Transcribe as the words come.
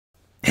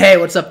Hey,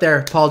 what's up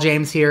there? Paul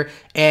James here.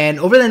 And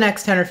over the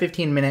next 10 or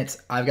 15 minutes,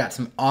 I've got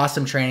some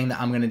awesome training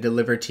that I'm going to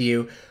deliver to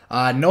you.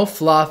 No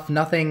fluff,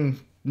 nothing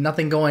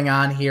going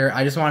on here.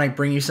 I just want to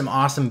bring you some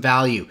awesome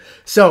value.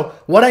 So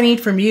what I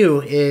need from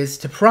you is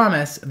to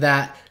promise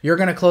that you're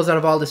going to close out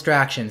of all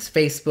distractions,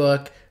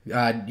 Facebook,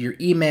 your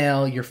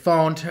email, your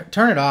phone,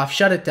 turn it off,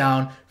 shut it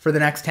down for the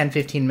next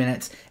 10-15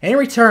 minutes. And in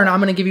return, I'm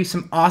going to give you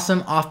some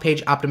awesome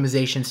off-page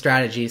optimization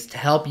strategies to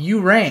help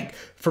you rank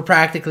for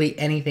practically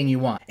anything you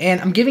want. And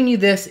I'm giving you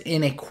this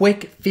in a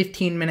quick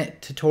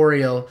 15-minute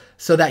tutorial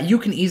so that you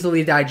can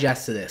easily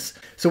digest to this.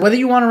 So whether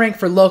you want to rank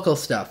for local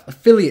stuff,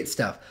 affiliate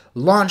stuff,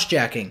 launch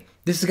jacking,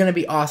 this is going to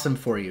be awesome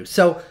for you.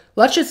 So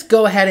let's just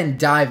go ahead and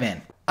dive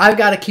in. I've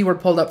got a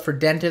keyword pulled up for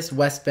dentist,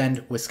 West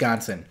Bend,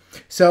 Wisconsin.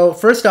 So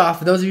first off,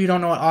 for those of you who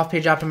don't know what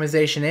off-page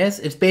optimization is,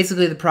 it's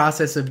basically the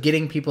process of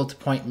getting people to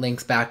point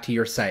links back to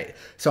your site.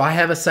 So I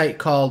have a site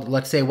called,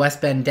 let's say,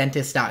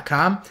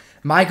 westbenddentist.com.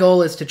 My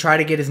goal is to try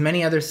to get as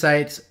many other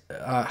sites,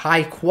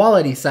 high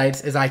quality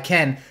sites as I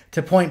can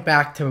to point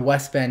back to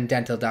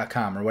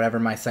westbenddental.com or whatever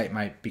my site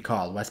might be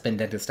called,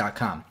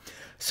 westbenddentist.com.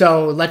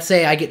 So let's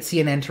say I get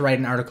CNN to write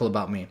an article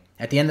about me.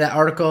 At the end of that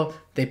article,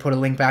 they put a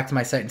link back to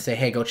my site and say,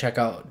 hey, go check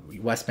out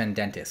West Bend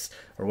Dentist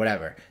or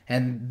whatever.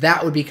 And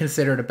that would be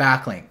considered a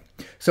backlink.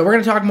 So we're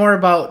going to talk more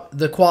about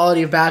the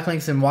quality of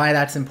backlinks and why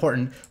that's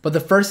important. But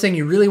the first thing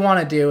you really want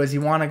to do is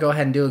you want to go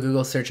ahead and do a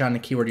Google search on the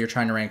keyword you're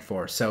trying to rank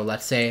for. So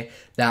let's say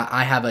that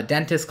I have a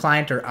dentist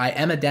client, or I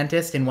am a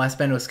dentist in West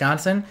Bend,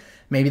 Wisconsin.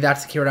 Maybe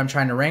that's the keyword I'm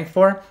trying to rank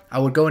for. I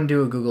would go and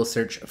do a Google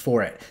search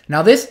for it.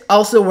 Now this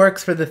also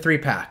works for the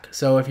 3-pack.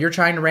 So if you're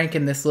trying to rank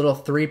in this little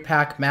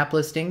 3-pack map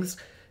listings,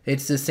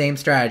 it's the same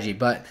strategy,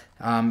 but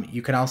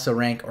you can also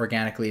rank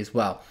organically as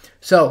well.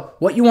 So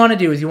what you want to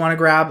do is you want to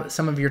grab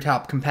some of your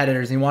top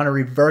competitors and you want to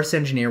reverse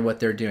engineer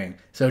what they're doing.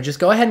 So just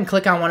go ahead and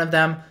click on one of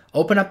them,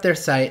 open up their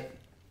site,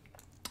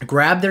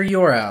 grab their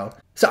URL.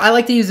 So I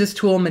like to use this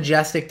tool,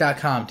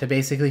 majestic.com, to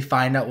basically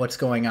find out what's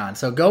going on.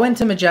 So go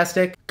into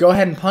Majestic, go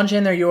ahead and punch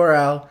in their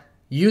URL,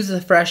 use the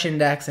fresh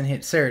index and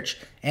hit search,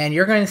 and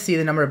you're going to see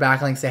the number of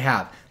backlinks they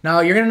have. Now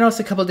you're going to notice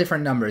a couple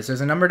different numbers.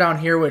 There's a number down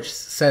here which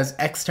says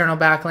external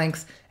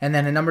backlinks, and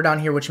then a number down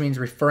here which means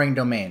referring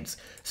domains.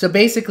 So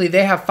basically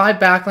they have 5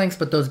 backlinks,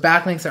 but those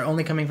backlinks are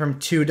only coming from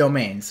 2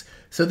 domains.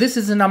 So this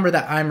is a number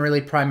that I'm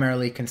really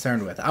primarily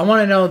concerned with. I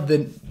want to know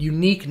the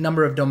unique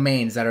number of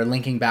domains that are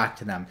linking back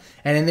to them.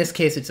 And in this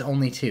case, it's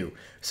only 2.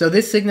 So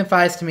this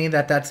signifies to me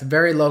that that's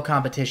very low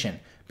competition.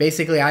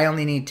 Basically, I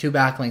only need 2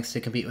 backlinks to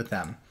compete with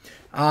them.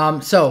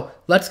 So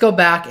let's go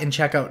back and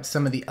check out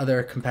some of the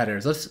other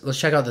competitors. Let's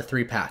check out the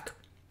 3-pack.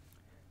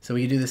 So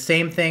we do the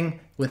same thing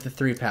with the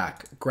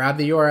 3-pack. Grab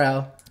the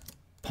URL,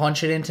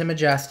 punch it into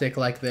Majestic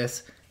like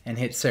this, and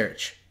hit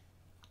search.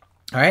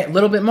 All right, a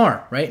little bit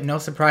more, right? No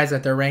surprise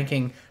that they're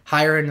ranking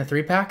higher in the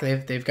 3-pack.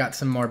 They've got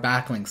some more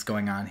backlinks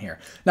going on here.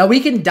 Now we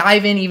can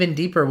dive in even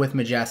deeper with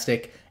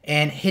Majestic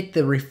and hit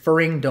the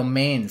referring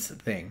domains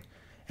thing.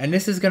 And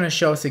this is going to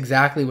show us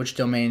exactly which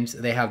domains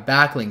they have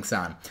backlinks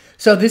on.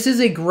 So this is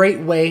a great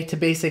way to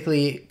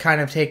basically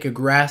kind of take a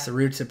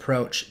grassroots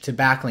approach to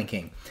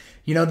backlinking.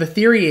 You know, the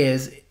theory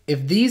is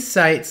if these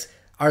sites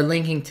are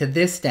linking to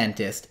this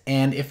dentist,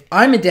 and if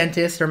I'm a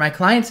dentist or my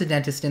client's a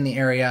dentist in the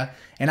area,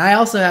 and I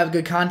also have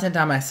good content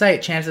on my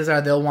site, chances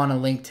are they'll want to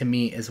link to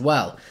me as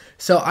well.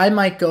 So I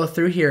might go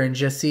through here and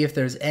just see if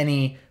there's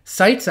any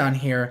sites on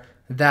here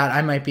that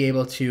I might be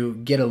able to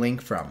get a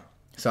link from.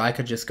 So I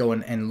could just go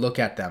and look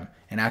at them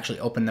and actually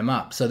open them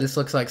up. So this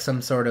looks like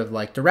some sort of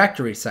like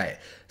directory site.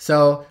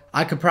 So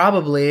I could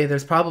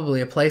there's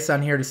probably a place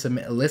on here to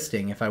submit a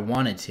listing if I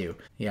wanted to.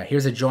 Yeah,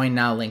 here's a join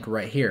now link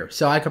right here.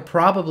 So I could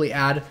probably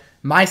add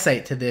my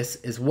site to this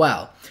as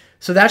well.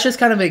 So that's just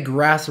kind of a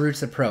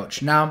grassroots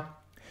approach. Now,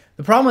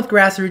 the problem with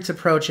grassroots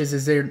approaches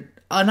is they're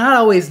not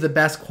always the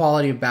best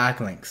quality of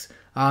backlinks.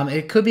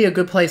 It could be a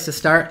good place to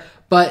start,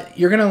 but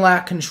you're gonna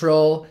lack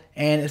control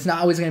and it's not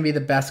always going to be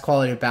the best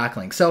quality of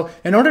backlink. So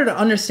in order to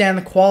understand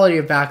the quality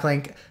of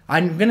backlink,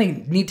 I'm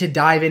going to need to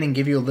dive in and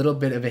give you a little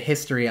bit of a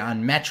history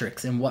on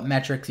metrics and what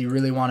metrics you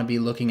really want to be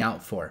looking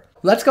out for.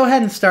 Let's go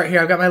ahead and start here.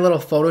 I've got my little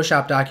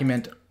Photoshop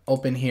document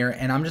open here,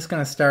 and I'm just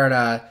going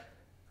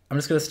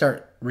to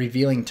start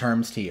revealing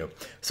terms to you.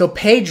 So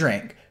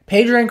PageRank.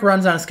 PageRank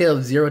runs on a scale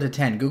of 0 to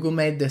 10. Google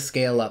made this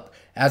scale up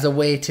as a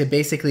way to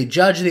basically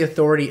judge the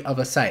authority of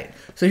a site.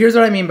 So here's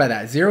what I mean by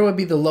that. 0 would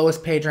be the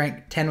lowest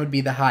PageRank, 10 would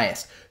be the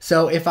highest.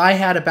 So if I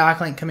had a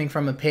backlink coming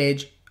from a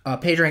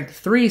PageRank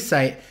 3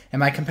 site, and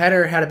my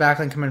competitor had a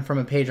backlink coming from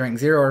a PageRank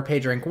 0 or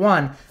PageRank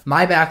 1,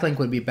 my backlink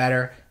would be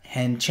better,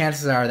 and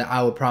chances are that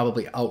I would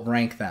probably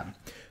outrank them.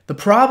 The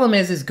problem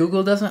is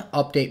Google doesn't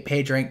update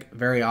PageRank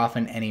very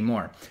often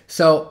anymore.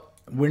 So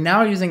we're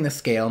now using the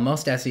scale,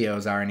 most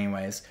SEOs are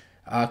anyways,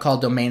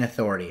 called domain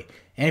authority.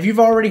 And if you've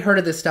already heard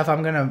of this stuff,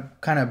 I'm going to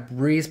kind of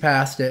breeze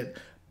past it.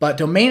 But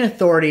domain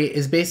authority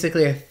is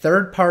basically a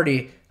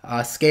third-party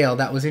scale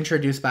that was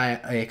introduced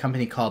by a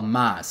company called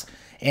Moz.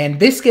 And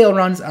this scale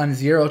runs on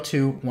 0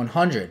 to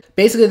 100.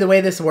 Basically, the way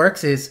this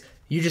works is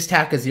you just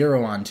tack a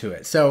 0 onto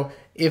it. So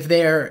if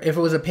it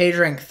was a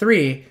PageRank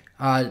 3,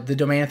 the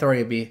domain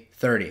authority would be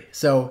 30.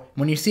 So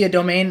when you see a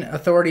domain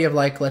authority of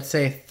like, let's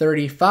say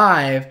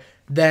 35,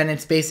 then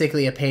it's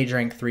basically a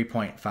PageRank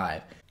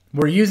 3.5.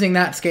 We're using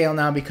that scale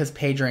now because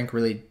PageRank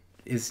really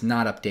is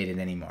not updated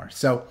anymore.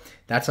 So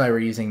that's why we're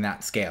using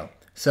that scale.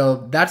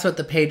 So that's what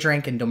the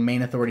PageRank and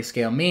domain authority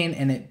scale mean,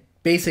 and it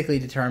basically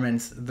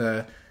determines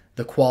the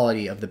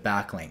quality of the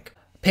backlink.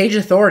 Page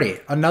authority,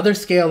 another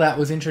scale that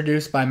was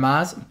introduced by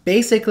Moz.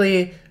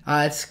 Basically,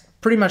 it's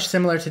pretty much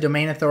similar to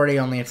domain authority,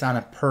 only it's on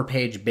a per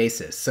page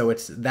basis. So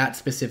it's that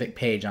specific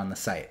page on the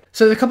site.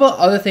 So there's a couple of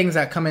other things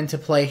that come into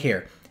play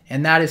here,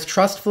 and that is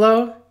trust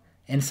flow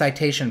and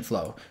citation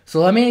flow.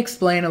 So let me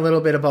explain a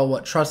little bit about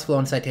what trust flow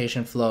and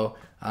citation flow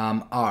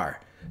are.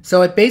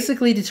 So it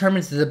basically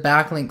determines the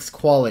backlink's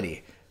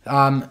quality.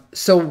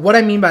 So what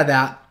I mean by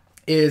that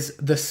is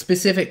the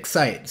specific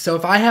site. So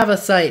if I have a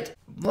site,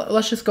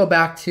 let's just go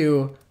back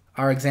to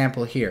our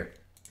example here.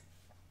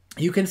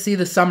 You can see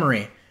the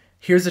summary.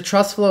 Here's the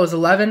trust flow is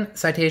 11,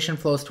 citation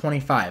flow is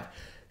 25.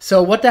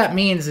 So what that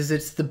means is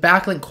it's the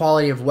backlink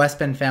quality of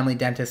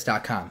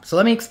westbendfamilydentist.com. So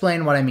let me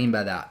explain what I mean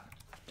by that.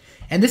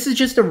 And this is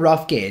just a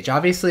rough gauge.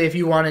 Obviously, if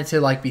you wanted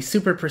to like be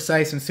super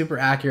precise and super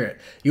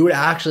accurate, you would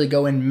actually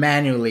go in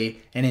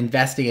manually and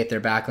investigate their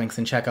backlinks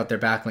and check out their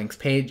backlinks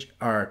page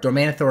or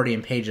domain authority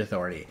and page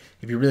authority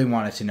if you really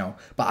wanted to know.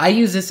 But I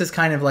use this as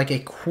kind of like a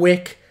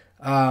quick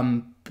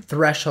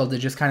threshold to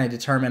just kind of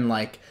determine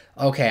like,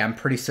 okay, I'm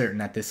pretty certain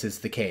that this is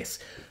the case.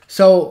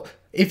 So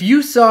if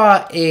you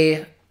saw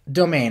a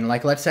domain,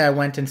 like let's say I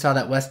went and saw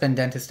that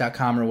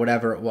westbenddentist.com or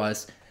whatever it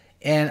was,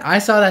 and I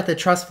saw that the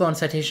trust flow and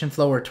citation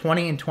flow were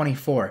 20 and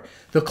 24.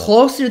 The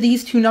closer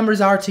these two numbers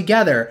are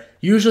together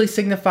usually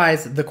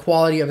signifies the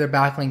quality of their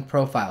backlink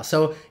profile.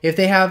 So if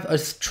they have a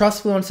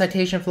trust flow and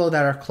citation flow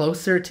that are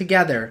closer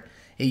together,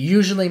 it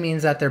usually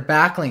means that their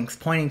backlinks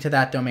pointing to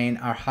that domain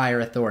are higher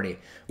authority.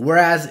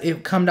 Whereas if you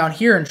come down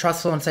here and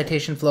trust flow and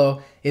citation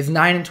flow is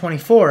 9 and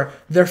 24,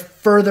 they're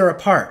further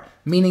apart,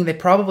 meaning they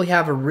probably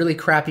have a really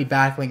crappy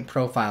backlink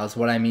profile is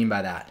what I mean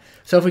by that.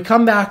 So if we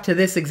come back to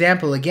this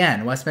example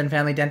again,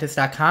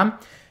 westbendfamilydentist.com,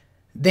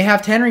 they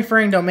have 10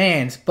 referring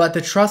domains, but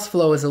the trust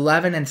flow is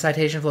 11 and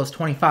citation flow is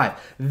 25.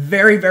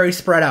 Very, very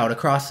spread out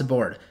across the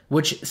board,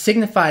 which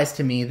signifies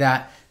to me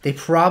that they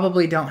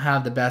probably don't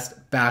have the best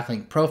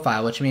backlink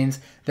profile, which means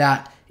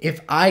that if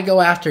I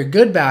go after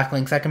good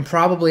backlinks, I can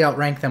probably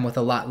outrank them with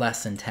a lot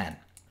less than 10.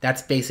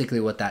 That's basically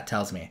what that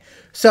tells me.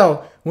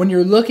 So when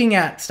you're looking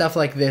at stuff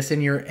like this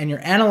and you're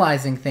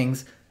analyzing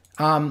things,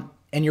 and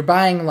you're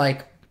buying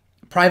like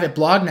private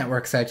blog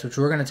network sites, which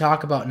we're going to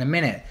talk about in a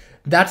minute,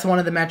 that's one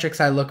of the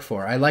metrics I look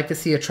for. I like to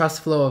see a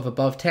trust flow of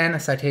above 10, a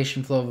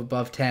citation flow of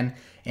above 10,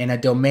 and a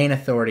domain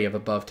authority of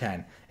above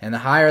 10. And the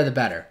higher, the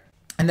better.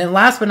 And then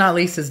last but not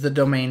least is the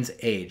domain's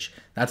age.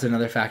 That's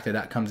another factor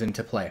that comes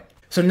into play.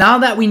 So now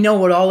that we know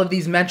what all of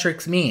these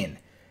metrics mean,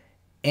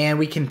 and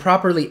we can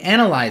properly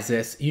analyze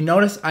this, you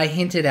notice I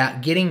hinted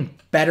at getting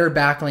better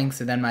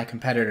backlinks than my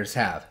competitors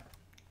have.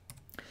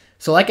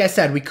 So like I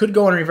said, we could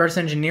go and reverse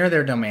engineer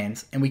their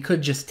domains, and we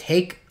could just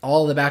take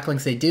all the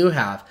backlinks they do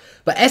have.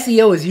 But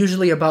SEO is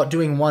usually about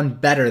doing one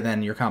better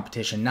than your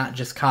competition, not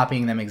just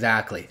copying them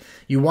exactly.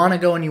 You want to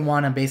go and you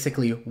want to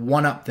basically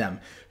one-up them.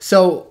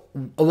 So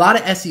a lot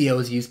of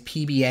SEOs use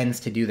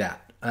PBNs to do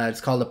that.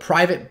 It's called a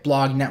private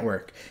blog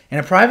network. And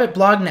a private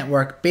blog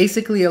network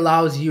basically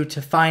allows you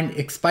to find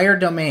expired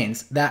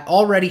domains that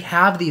already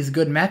have these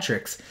good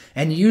metrics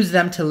and use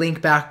them to link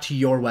back to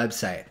your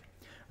website,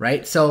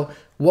 right? So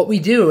what we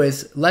do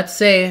is, let's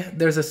say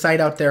there's a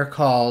site out there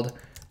called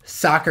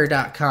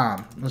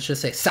soccer.com. Let's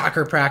just say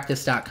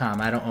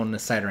soccerpractice.com. I don't own the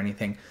site or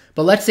anything.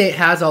 But let's say it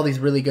has all these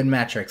really good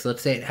metrics.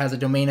 Let's say it has a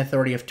domain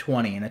authority of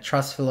 20 and a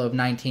trust flow of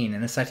 19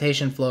 and a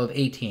citation flow of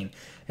 18.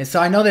 And so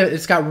I know that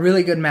it's got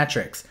really good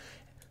metrics.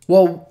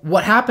 Well,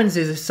 what happens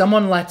is if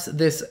someone lets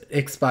this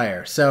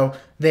expire, so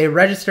they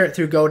register it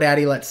through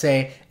GoDaddy, let's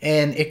say,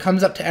 and it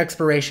comes up to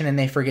expiration and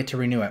they forget to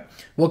renew it.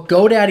 What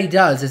GoDaddy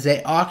does is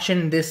they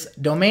auction this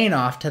domain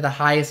off to the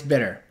highest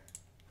bidder,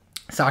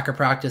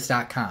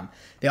 soccerpractice.com.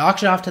 They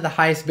auction off to the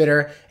highest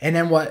bidder, and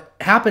then what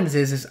happens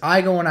is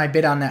I go and I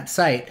bid on that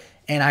site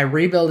and I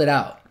rebuild it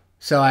out.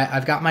 So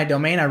I've got my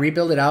domain, I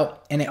rebuild it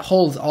out, and it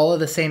holds all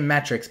of the same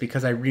metrics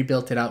because I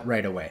rebuilt it out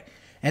right away.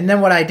 And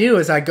then what I do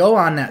is I go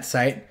on that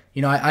site.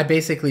 You know, I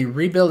basically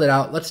rebuild it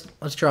out.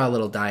 Let's draw a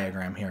little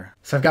diagram here.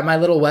 So I've got my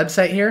little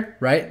website here,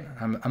 right?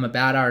 I'm a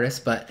bad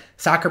artist, but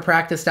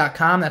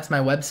soccerpractice.com, that's my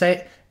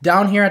website.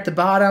 Down here at the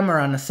bottom or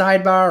on the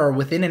sidebar or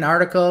within an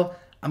article,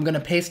 I'm going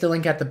to paste a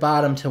link at the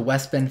bottom to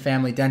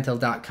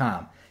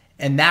westbendfamilydental.com.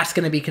 And that's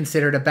going to be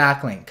considered a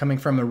backlink coming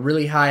from a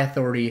really high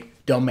authority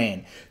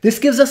domain. This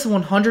gives us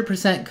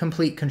 100%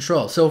 complete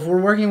control. So if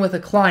we're working with a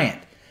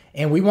client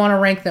and we want to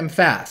rank them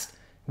fast,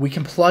 we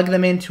can plug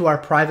them into our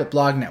private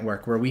blog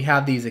network where we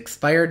have these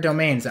expired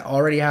domains that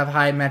already have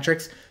high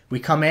metrics. We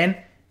come in,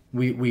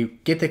 we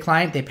get the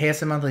client, they pay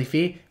us a monthly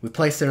fee, we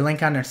place their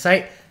link on their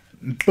site,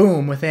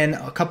 boom, within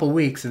a couple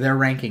weeks they're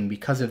ranking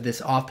because of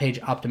this off-page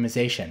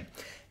optimization.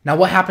 Now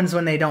what happens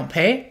when they don't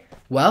pay?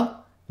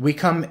 Well, we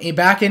come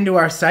back into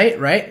our site,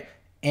 right?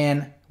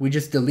 And we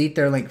just delete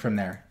their link from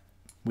there.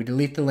 We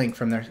delete the link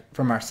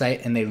from our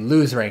site and they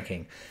lose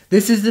ranking.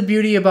 This is the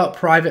beauty about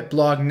private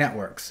blog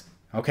networks,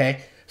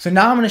 okay? So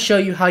now I'm going to show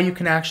you how you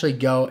can actually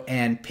go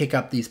and pick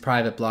up these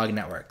private blog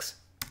networks.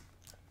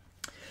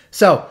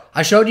 So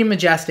I showed you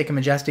Majestic, and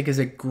Majestic is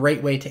a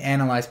great way to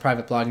analyze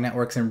private blog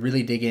networks and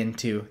really dig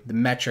into the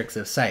metrics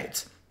of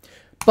sites.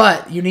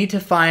 But you need to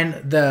find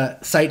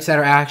the sites that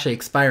are actually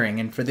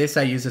expiring, and for this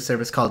I use a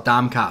service called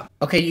DomCop.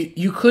 Okay,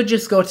 you could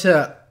just go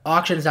to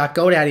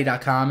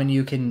auctions.godaddy.com and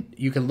you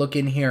can look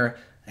in here,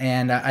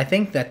 and I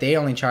think that they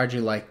only charge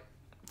you like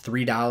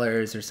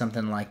 $3 or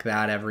something like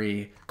that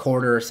every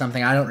quarter or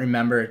something. I don't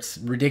remember. It's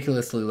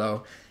ridiculously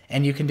low,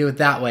 and you can do it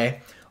that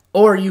way.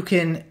 Or you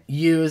can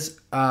use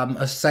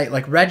a site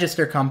like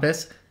Register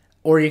Compass,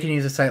 or you can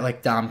use a site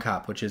like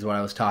DomCop, which is what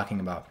I was talking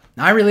about.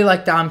 Now, I really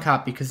like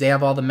DomCop because they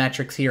have all the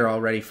metrics here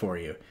already for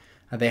you.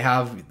 They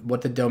have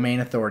what the domain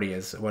authority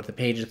is, what the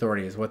page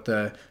authority is, what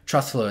the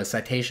trust flow is,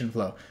 citation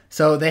flow.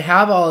 So they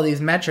have all of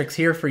these metrics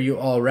here for you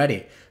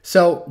already.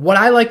 So what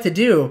I like to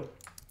do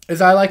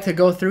is I like to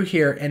go through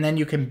here, and then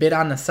you can bid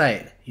on the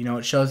site. You know,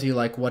 it shows you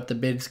like what the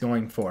bid's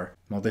going for.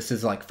 Well, this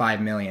is like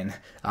 5 million.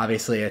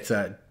 Obviously, it's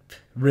a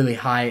really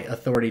high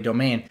authority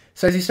domain.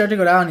 So as you start to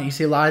go down, you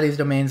see a lot of these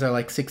domains are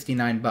like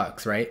 69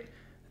 bucks, right?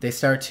 They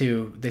start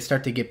to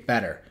get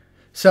better.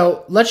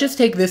 So let's just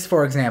take this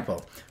for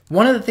example.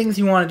 One of the things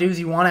you want to do is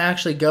you want to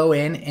actually go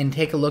in and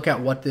take a look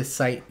at what this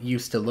site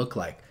used to look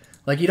like.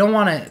 Like, you don't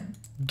want to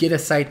get a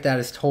site that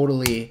is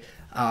totally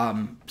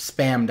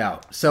spammed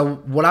out. So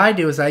what I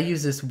do is I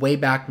use this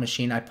Wayback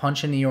Machine. I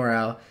punch in the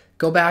URL,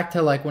 go back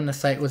to like when the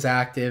site was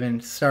active,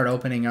 and start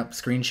opening up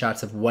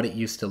screenshots of what it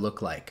used to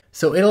look like.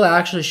 So it'll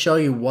actually show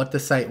you what the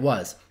site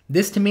was.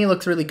 This to me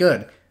looks really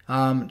good.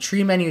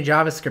 Tree menu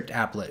JavaScript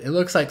applet. It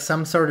looks like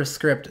some sort of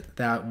script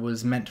that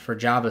was meant for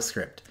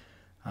JavaScript.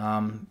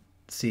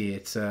 Let's see,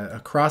 it's a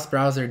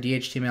cross-browser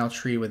DHTML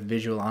tree with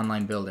Visual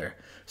Online Builder.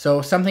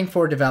 So something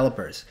for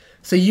developers.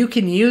 So you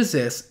can use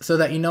this so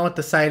that you know what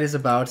the site is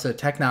about. It's a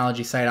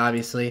technology site,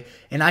 obviously,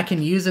 and I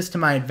can use this to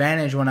my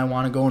advantage when I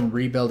want to go and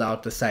rebuild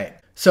out the site.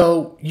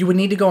 So you would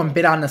need to go and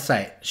bid on the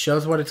site.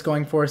 Shows what it's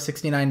going for,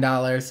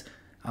 $69.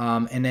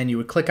 And then you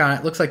would click on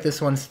it. Looks like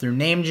this one's through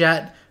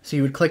Namejet. So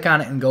you would click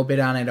on it and go bid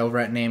on it over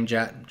at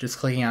Namejet. Just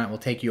clicking on it will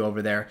take you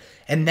over there.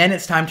 And then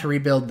it's time to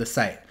rebuild the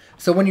site.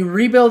 So when you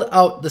rebuild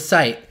out the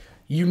site,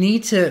 you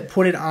need to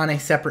put it on a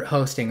separate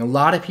hosting. A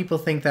lot of people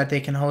think that they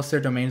can host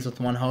their domains with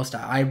one host.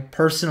 I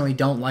personally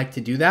don't like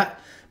to do that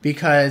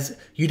because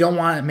you don't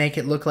want to make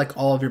it look like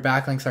all of your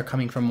backlinks are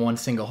coming from one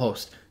single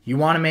host. You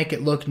want to make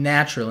it look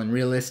natural and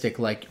realistic,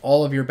 like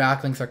all of your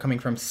backlinks are coming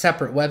from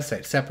separate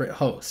websites, separate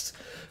hosts.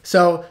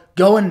 So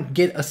go and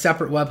get a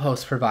separate web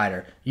host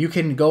provider. You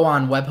can go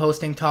on web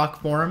hosting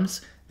talk forums.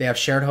 They have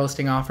shared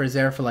hosting offers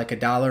there for like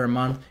 $1 a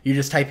month. You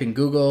just type in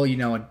Google, you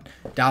know,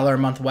 $1 a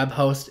month web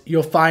host.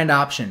 You'll find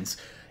options.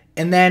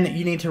 And then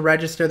you need to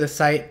register the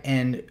site,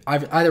 and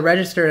I've either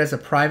registered as a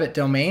private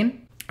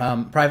domain,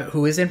 private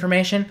whois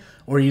information,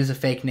 or use a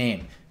fake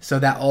name, so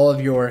that all of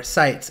your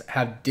sites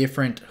have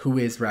different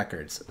whois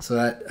records. So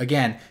that,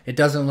 again, it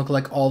doesn't look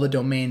like all the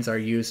domains are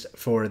used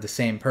for the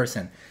same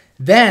person.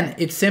 Then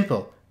it's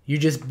simple. You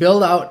just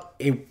build out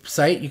a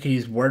site. You can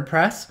use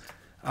WordPress,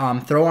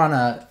 throw on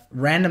a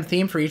random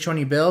theme for each one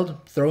you build,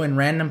 throw in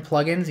random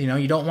plugins. You know,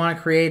 you don't want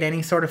to create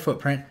any sort of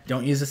footprint.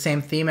 Don't use the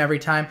same theme every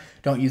time.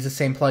 Don't use the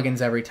same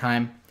plugins every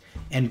time,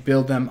 and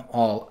build them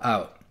all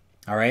out.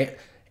 All right.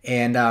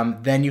 And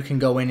then you can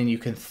go in and you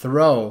can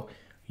throw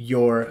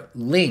your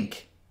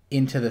link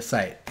into the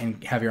site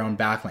and have your own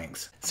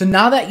backlinks. So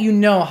now that you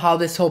know how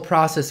this whole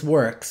process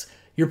works,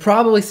 you're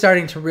probably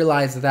starting to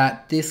realize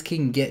that this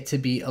can get to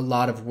be a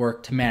lot of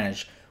work to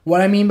manage. What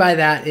I mean by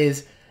that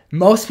is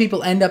most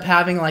people end up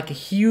having like a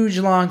huge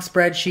long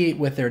spreadsheet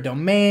with their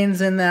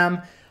domains in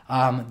them,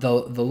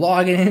 the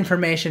login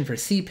information for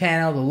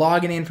cPanel, the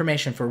login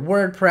information for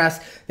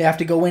WordPress. They have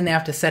to go in, they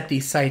have to set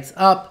these sites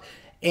up,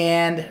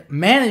 and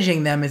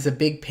managing them is a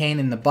big pain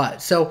in the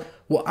butt. So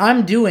what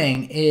I'm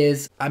doing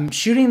is I'm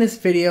shooting this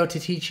video to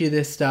teach you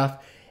this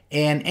stuff,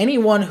 and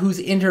anyone who's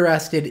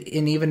interested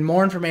in even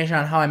more information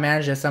on how I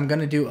manage this, I'm going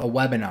to do a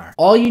webinar.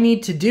 All you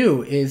need to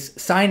do is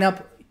sign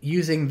up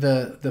using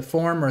the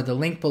form or the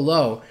link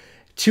below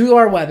to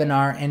our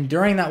webinar, and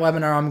during that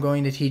webinar I'm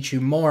going to teach you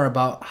more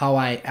about how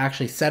I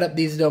actually set up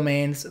these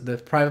domains, the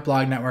private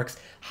blog networks,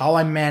 how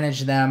I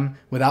manage them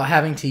without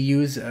having to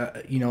use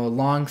a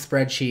long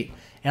spreadsheet,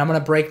 and I'm going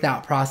to break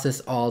that process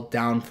all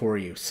down for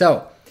you.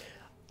 So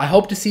I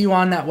hope to see you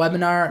on that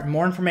webinar.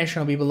 More information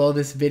will be below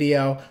this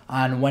video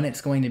on when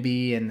it's going to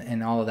be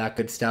and all of that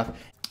good stuff.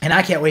 And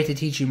I can't wait to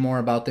teach you more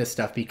about this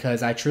stuff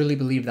because I truly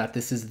believe that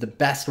this is the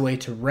best way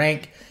to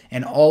rank,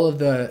 and all of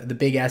the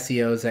big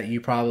SEOs that you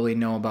probably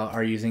know about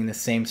are using the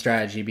same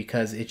strategy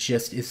because it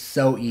just is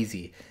so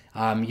easy.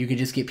 You can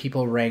just get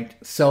people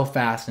ranked so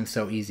fast and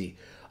so easy.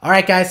 All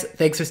right, guys,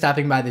 thanks for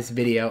stopping by this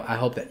video. I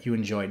hope that you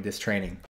enjoyed this training.